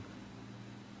strength.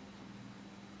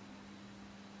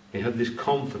 We have this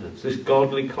confidence, this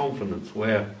godly confidence,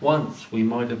 where once we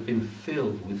might have been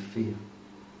filled with fear.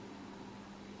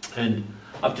 And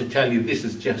I have to tell you, this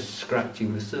is just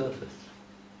scratching the surface.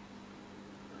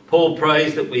 Paul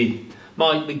prays that we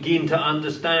might begin to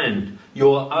understand,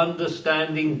 your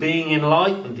understanding being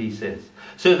enlightened, he says,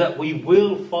 so that we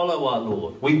will follow our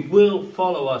Lord, we will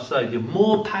follow our Saviour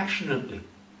more passionately,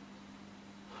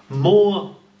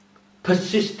 more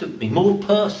persistently, more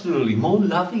personally, more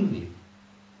lovingly.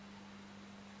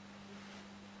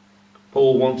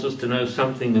 Paul wants us to know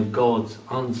something of God's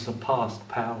unsurpassed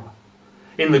power.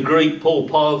 In the Greek, Paul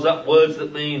piles up words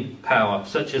that mean power,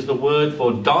 such as the word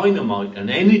for dynamite and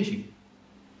energy.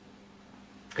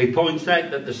 He points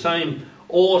out that the same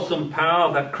awesome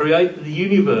power that created the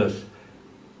universe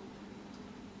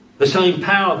The same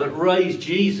power that raised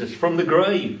Jesus from the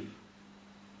grave.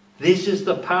 This is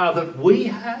the power that we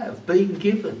have been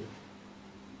given.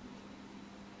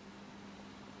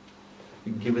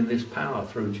 We've been given this power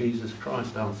through Jesus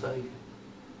Christ our Saviour.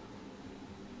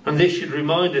 And this should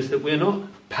remind us that we're not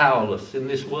powerless in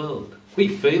this world. We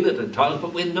feel it at times,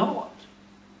 but we're not.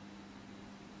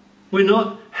 We're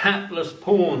not hapless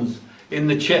pawns in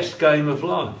the chess game of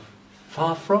life.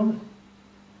 Far from it.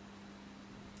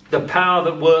 The power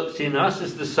that works in us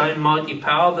is the same mighty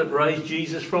power that raised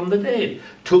Jesus from the dead,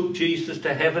 took Jesus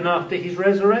to heaven after his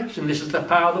resurrection. This is the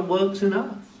power that works in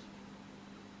us.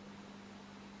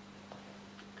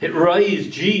 It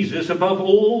raised Jesus above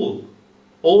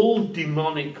all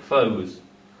demonic foes,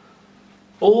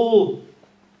 all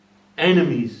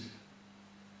enemies.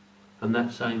 And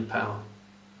that same power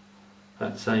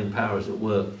is at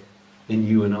work in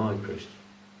you and I, Christian.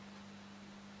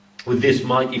 With this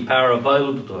mighty power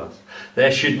available to us,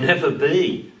 there should never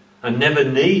be, and never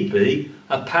need be,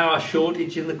 a power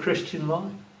shortage in the Christian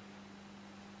life.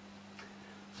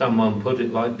 Someone put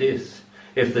it like this: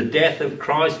 if the death of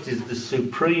Christ is the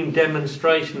supreme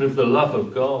demonstration of the love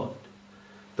of God,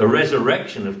 the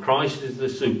resurrection of Christ is the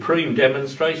supreme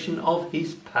demonstration of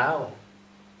his power.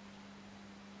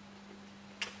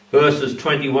 Verses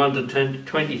 21 to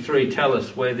 23 tell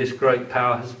us where this great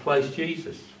power has placed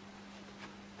Jesus.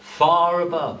 Far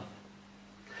above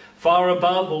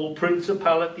all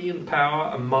principality and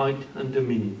power and might and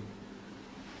dominion.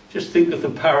 Just think of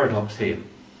the paradox here.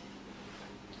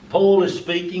 Paul is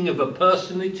speaking of a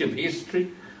personage of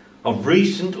history, of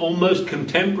recent, almost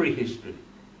contemporary history.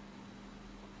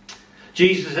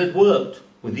 Jesus had worked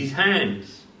with his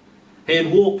hands. He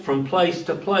had walked from place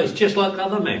to place, just like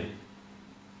other men.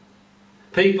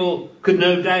 People could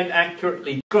no doubt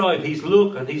accurately describe his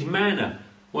look and his manner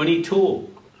when he talked.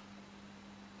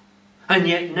 And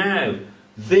yet now,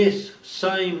 this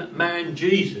same man,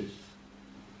 Jesus,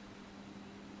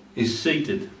 is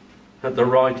seated at the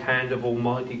right hand of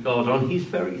Almighty God on his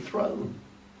very throne.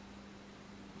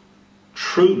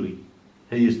 Truly,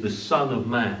 he is the Son of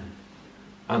Man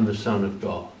and the Son of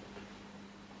God.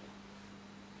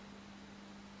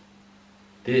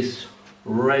 This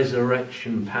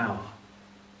resurrection power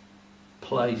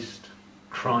placed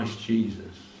Christ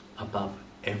Jesus above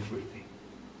everything.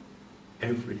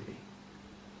 Everything.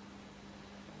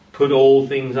 Put all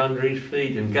things under his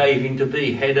feet and gave him to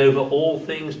be head over all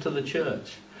things to the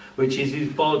church, which is his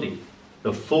body,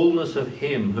 the fullness of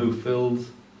him who fills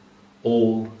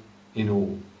all in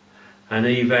all. An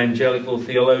evangelical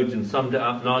theologian summed it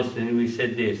up nicely and he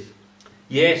said this: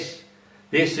 yes,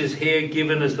 this is here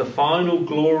given as the final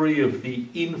glory of the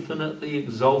infinitely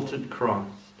exalted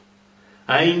Christ.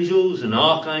 Angels and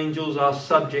archangels are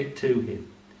subject to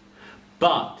him,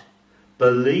 but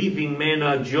believing men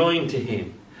are joined to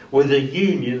him with a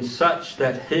union such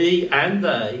that he and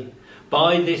they,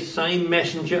 by this same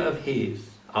messenger of his,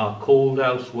 are called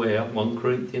elsewhere, 1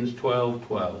 Corinthians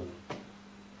 12:12,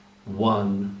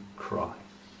 one Christ.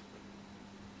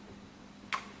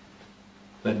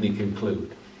 Let me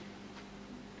conclude.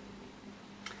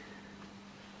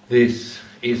 This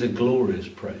is a glorious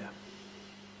prayer.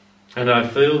 And I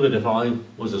feel that if I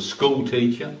was a school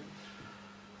teacher,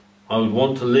 I would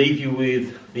want to leave you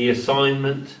with the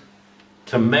assignment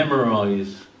to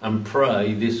memorize and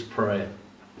pray this prayer.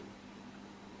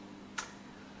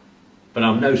 But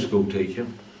I'm no school teacher,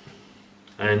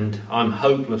 and I'm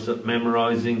hopeless at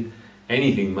memorizing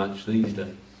anything much these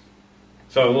days.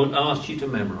 So I won't ask you to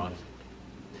memorize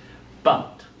it.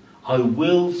 But I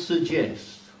will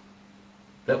suggest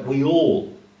that we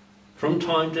all, from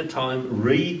time to time,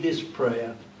 read this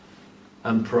prayer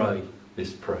and pray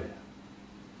this prayer.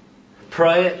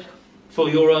 Pray it for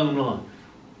your own life.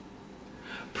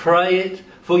 Pray it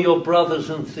for your brothers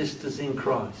and sisters in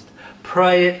Christ.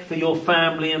 Pray it for your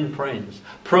family and friends.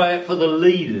 Pray it for the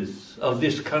leaders of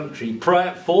this country. Pray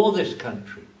it for this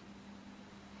country.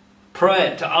 Pray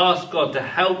it to ask God to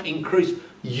help increase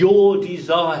your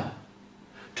desire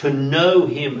to know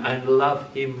him and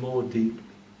love him more deeply.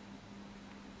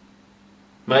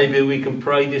 Maybe we can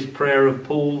pray this prayer of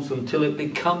Paul's until it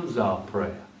becomes our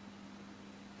prayer.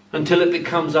 Until it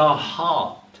becomes our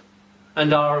heart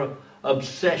and our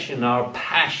obsession, our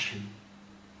passion.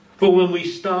 For when we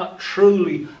start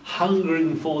truly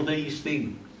hungering for these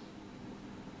things,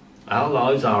 our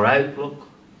lives, our outlook,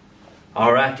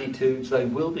 our attitudes, they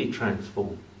will be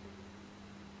transformed.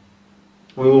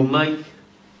 We will make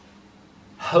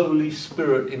Holy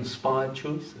Spirit inspired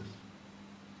choices.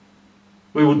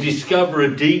 We will discover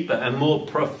a deeper and more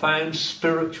profound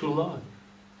spiritual life.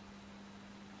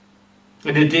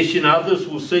 In addition, others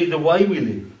will see the way we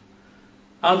live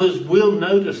Others will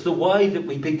notice the way that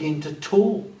we begin to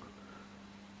talk,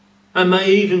 and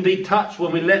may even be touched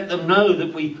when we let them know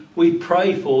that we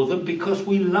pray for them because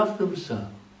we love them so.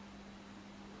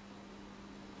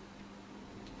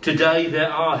 Today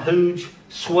there are huge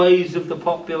swathes of the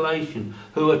population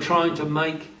who are trying to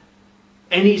make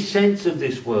any sense of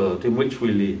this world in which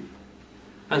we live.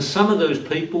 And some of those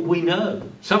people we know.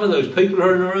 Some of those people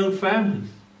are in our own families.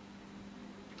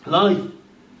 Life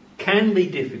can be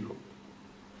difficult.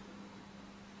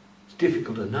 It's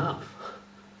difficult enough.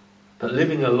 But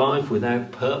living a life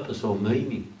without purpose or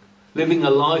meaning, living a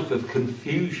life of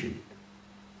confusion,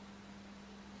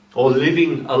 or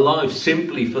living a life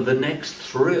simply for the next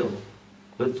thrill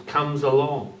that comes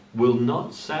along, will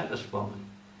not satisfy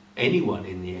anyone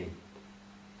in the end.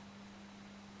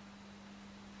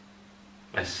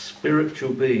 As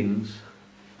spiritual beings,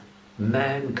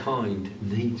 mankind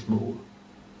needs more.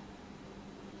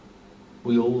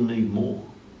 We all need more.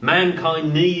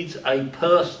 Mankind needs a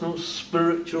personal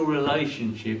spiritual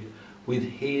relationship with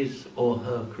his or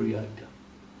her Creator.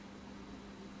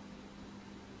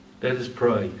 Let us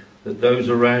pray that those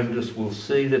around us will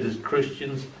see that as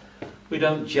Christians we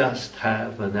don't just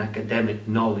have an academic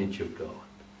knowledge of God,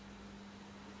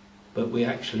 but we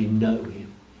actually know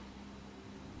Him.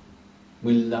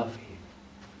 We love Him.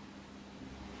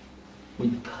 We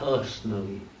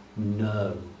personally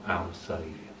know our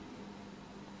Saviour.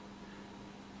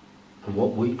 And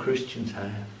what we Christians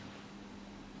have,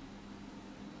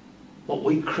 what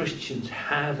we Christians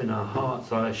have in our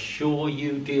hearts, I assure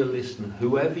you, dear listener,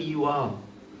 whoever you are,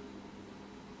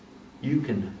 you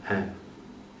can have,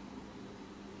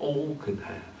 all can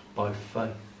have, by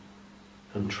faith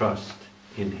and trust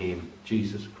in Him,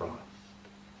 Jesus Christ.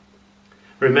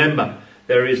 Remember,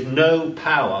 there is no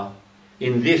power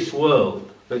in this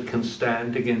world that can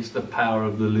stand against the power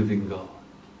of the living God.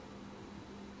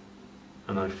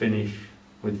 And I finish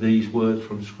with these words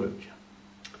from Scripture.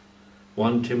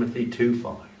 1 Timothy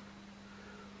 2:5.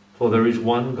 For there is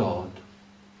one God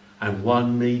and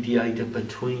one mediator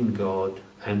between God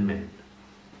and men,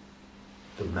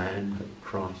 the man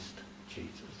Christ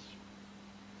Jesus.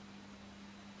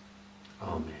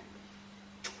 Amen.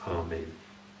 Amen.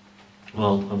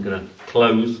 Well, I'm going to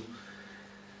close,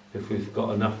 if we've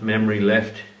got enough memory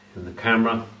left in the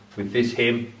camera, with this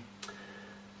hymn.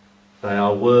 They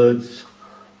are words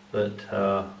that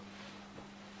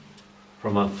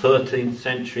from a 13th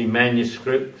century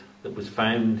manuscript that was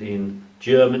found in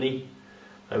Germany.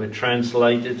 They were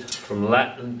translated from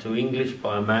Latin to English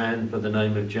by a man by the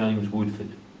name of James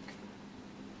Woodford.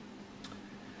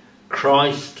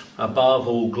 Christ above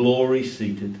all glory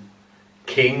seated,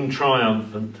 King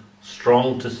triumphant,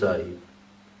 strong to save,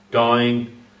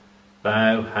 dying,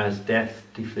 thou hast death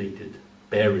defeated,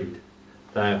 buried,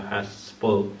 thou hast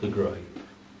spoilt the grave.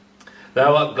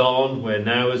 Thou art gone where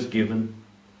now is given,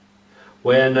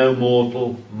 where no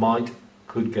mortal might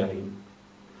could gain.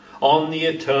 On the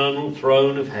eternal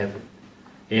throne of heaven,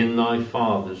 in thy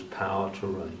Father's power to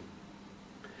reign.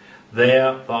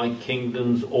 There thy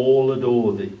kingdoms all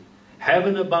adore thee,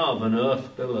 heaven above and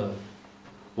earth below,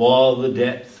 while the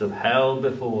depths of hell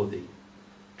before thee,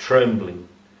 trembling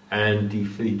and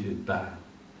defeated bow.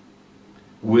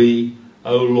 We,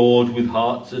 O Lord, with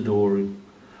hearts adoring,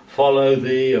 follow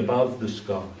thee above the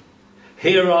sky.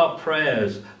 Hear our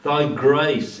prayers, thy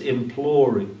grace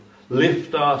imploring,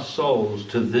 lift our souls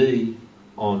to thee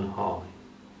on high.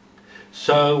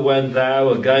 So when thou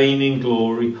again in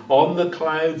glory on the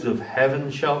clouds of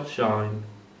heaven shalt shine,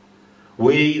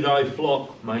 we thy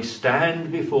flock may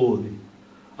stand before thee,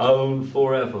 owned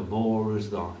for evermore as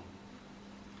thine.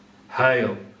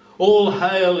 Hail, all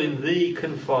hail in thee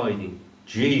confiding,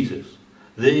 Jesus,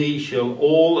 thee shall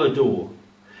all adore,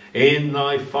 in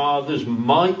thy Father's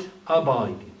might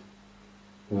abiding,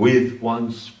 with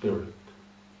one Spirit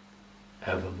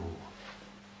evermore.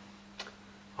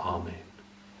 Amen.